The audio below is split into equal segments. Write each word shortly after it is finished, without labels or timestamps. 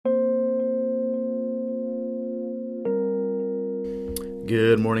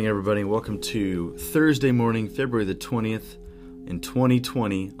Good morning, everybody. Welcome to Thursday morning, February the 20th in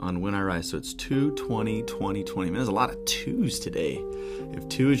 2020 on When I Rise. So it's 2/20/2020. Man, there's a lot of twos today. If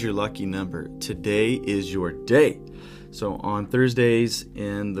 2 is your lucky number, today is your day. So on Thursdays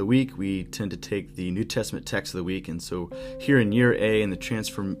in the week, we tend to take the New Testament text of the week. And so here in year A in the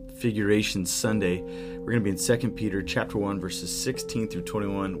Transfiguration Sunday, we're going to be in 2 Peter chapter 1, verses 16 through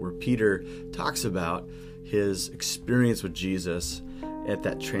 21, where Peter talks about his experience with Jesus at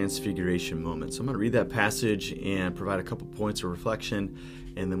that transfiguration moment. So I'm going to read that passage and provide a couple points of reflection,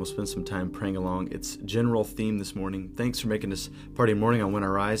 and then we'll spend some time praying along. It's general theme this morning. Thanks for making this part of your morning on When I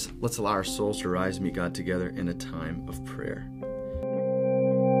Rise. Let's allow our souls to rise and meet God together in a time of prayer.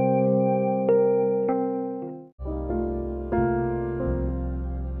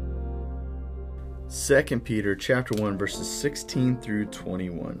 Second Peter chapter 1, verses 16 through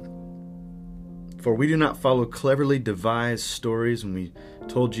 21. For we do not follow cleverly devised stories when we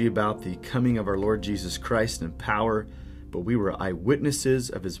told you about the coming of our Lord Jesus Christ in power, but we were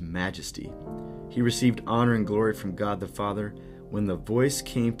eyewitnesses of his majesty. He received honor and glory from God the Father when the voice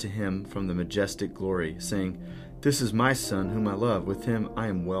came to him from the majestic glory, saying, "This is my Son whom I love, with him I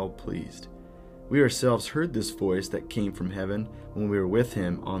am well pleased." We ourselves heard this voice that came from heaven when we were with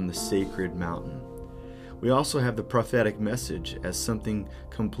him on the sacred mountain. We also have the prophetic message as something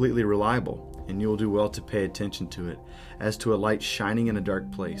completely reliable, and you will do well to pay attention to it, as to a light shining in a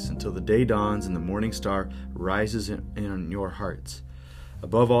dark place, until the day dawns and the morning star rises in your hearts.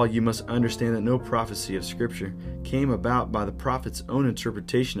 Above all, you must understand that no prophecy of Scripture came about by the prophet's own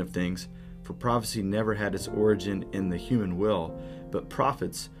interpretation of things, for prophecy never had its origin in the human will, but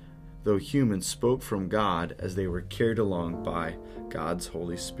prophets, though human, spoke from God as they were carried along by God's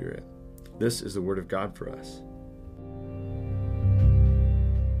Holy Spirit. This is the word of God for us.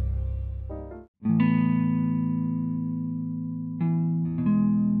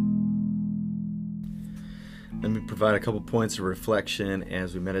 Let me provide a couple points of reflection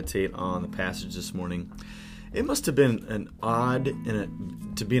as we meditate on the passage this morning. It must have been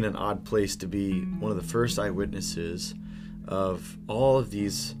to be in an odd place to be one of the first eyewitnesses of all of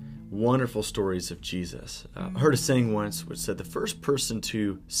these wonderful stories of Jesus. I heard a saying once which said the first person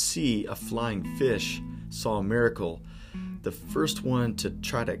to see a flying fish saw a miracle. The first one to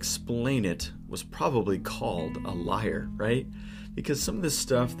try to explain it was probably called a liar, right? Because some of this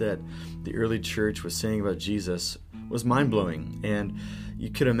stuff that the early church was saying about Jesus was mind-blowing, and you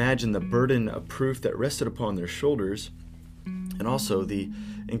could imagine the burden of proof that rested upon their shoulders, and also the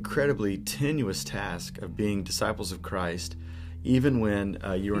incredibly tenuous task of being disciples of Christ, even when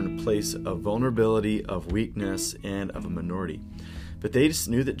you're in a place of vulnerability, of weakness, and of a minority. But they just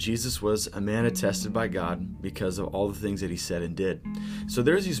knew that Jesus was a man attested by God because of all the things that he said and did. So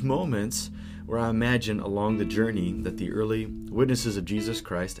there's these moments where I imagine along the journey that the early witnesses of Jesus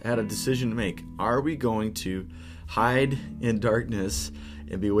Christ had a decision to make. Are we going to hide in darkness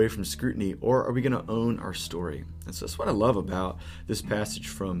and be away from scrutiny, or are we going to own our story? And so that's what I love about this passage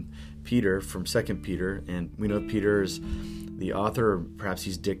from Peter, from 2 Peter. And we know Peter is the author, or perhaps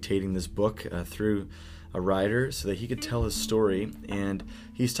he's dictating this book through a writer so that he could tell his story. And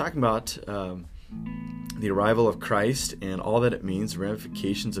he's talking about the arrival of Christ and all that it means, the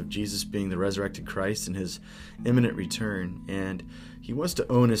ramifications of Jesus being the resurrected Christ and his imminent return. And he wants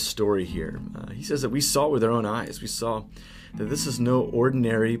to own his story here. He says that we saw it with our own eyes. We saw that this is no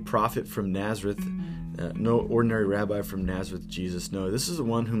ordinary prophet from Nazareth, no ordinary rabbi from Nazareth, Jesus. No, this is the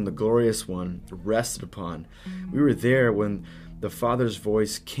one whom the glorious one rested upon. We were there when the Father's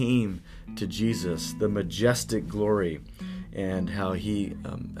voice came to Jesus, the majestic glory, and how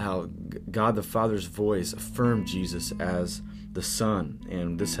God the Father's voice affirmed Jesus as the Son.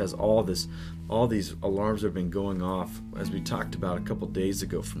 And this has all these alarms that have been going off, as we talked about a couple days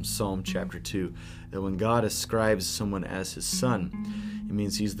ago from Psalm chapter 2, that when God ascribes someone as his son, it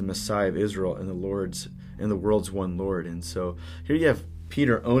means he's the Messiah of Israel and the world's one Lord. And so here you have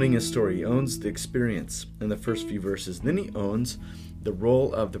Peter owning his story. He owns the experience in the first few verses. Then he owns the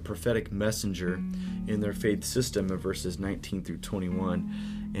role of the prophetic messenger in their faith system of verses 19 through 21.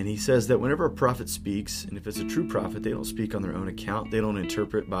 And he says that whenever a prophet speaks, and if it's a true prophet, they don't speak on their own account. They don't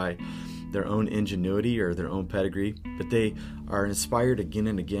interpret by their own ingenuity or their own pedigree, but they are inspired again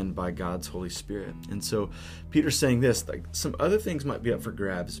and again by God's Holy Spirit. And so Peter's saying this, like some other things might be up for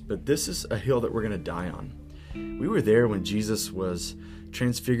grabs, but this is a hill that we're going to die on. We were there when Jesus was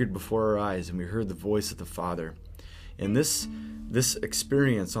transfigured before our eyes, and we heard the voice of the Father. And this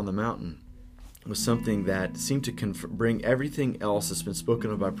experience on the mountain was something that seemed to bring everything else that's been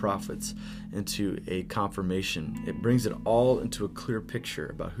spoken of by prophets into a confirmation. It brings it all into a clear picture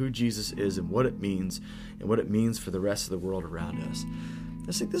about who Jesus is and what it means for the rest of the world around us.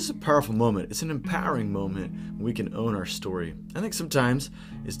 I think this is a powerful moment. It's an empowering moment when we can own our story. I think sometimes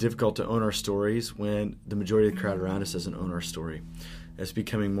it's difficult to own our stories when the majority of the crowd around us doesn't own our story. It's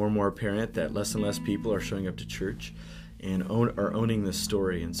becoming more and more apparent that less and less people are showing up to church and are owning this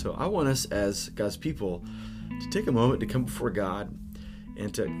story. And so I want us as God's people to take a moment to come before God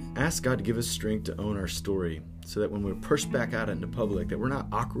and to ask God to give us strength to own our story, so that when we're pushed back out into public, that we're not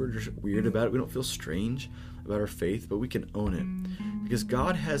awkward or weird about it. We don't feel strange about our faith, but we can own it. Because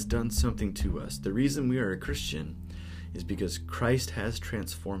God has done something to us. The reason we are a Christian is because Christ has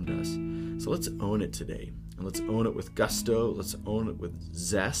transformed us. So let's own it today. And let's own it with gusto. Let's own it with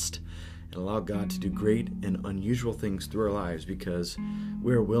zest. And allow God to do great and unusual things through our lives, because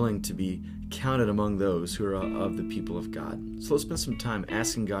we are willing to be counted among those who are of the people of God. So let's spend some time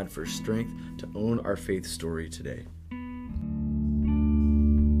asking God for strength to own our faith story today.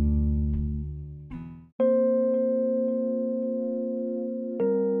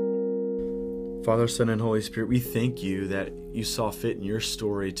 Father, Son, and Holy Spirit, we thank you that you saw fit in your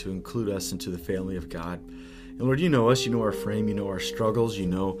story to include us into the family of God. And Lord, you know us, you know our frame, you know our struggles, you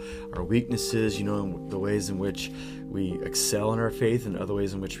know our weaknesses, you know the ways in which we excel in our faith and other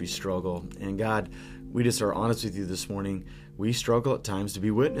ways in which we struggle. And God, we just are honest with you this morning. We struggle at times to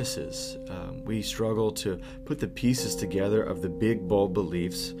be witnesses. We struggle to put the pieces together of the big, bold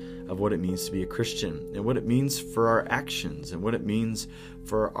beliefs of what it means to be a Christian, and what it means for our actions, and what it means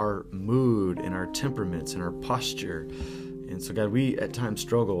for our mood and our temperaments and our posture. And so, God, we at times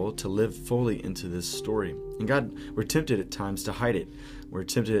struggle to live fully into this story. And God, we're tempted at times to hide it. We're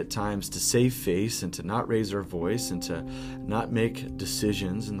tempted at times to save face and to not raise our voice and to not make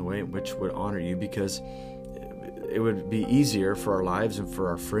decisions in the way in which would honor you, because it would be easier for our lives and for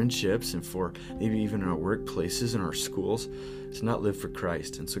our friendships and for maybe even our workplaces and our schools to not live for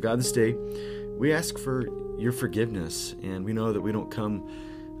Christ. And so, God, this day, we ask for your forgiveness. And we know that we don't come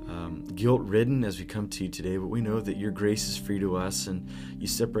guilt-ridden as we come to you today, but we know that your grace is free to us, and you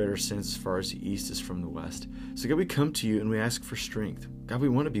separate our sins as far as the east is from the west. So, God, we come to you and we ask for strength. God, we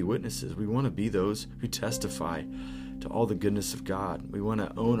want to be witnesses. We want to be those who testify to all the goodness of God. We want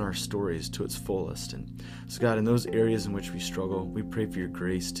to own our stories to its fullest. And so, God, in those areas in which we struggle, we pray for your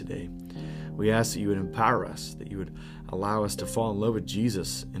grace today. We ask that you would empower us, that you would allow us to fall in love with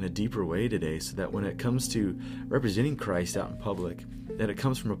Jesus in a deeper way today, so that when it comes to representing Christ out in public, that it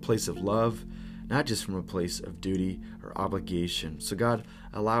comes from a place of love, not just from a place of duty or obligation. So, God,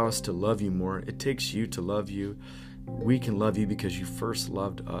 allow us to love you more. It takes you to love you. We can love you because you first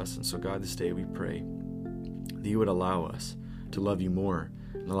loved us. And so, God, this day we pray that you would allow us to love you more,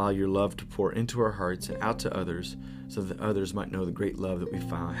 and allow your love to pour into our hearts and out to others, so that others might know the great love that we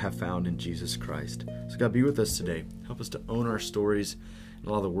have found in Jesus Christ. So, God, be with us today. Help us to own our stories and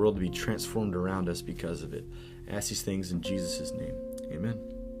allow the world to be transformed around us because of it. I ask these things in Jesus' name.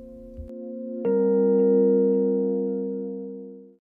 Amen.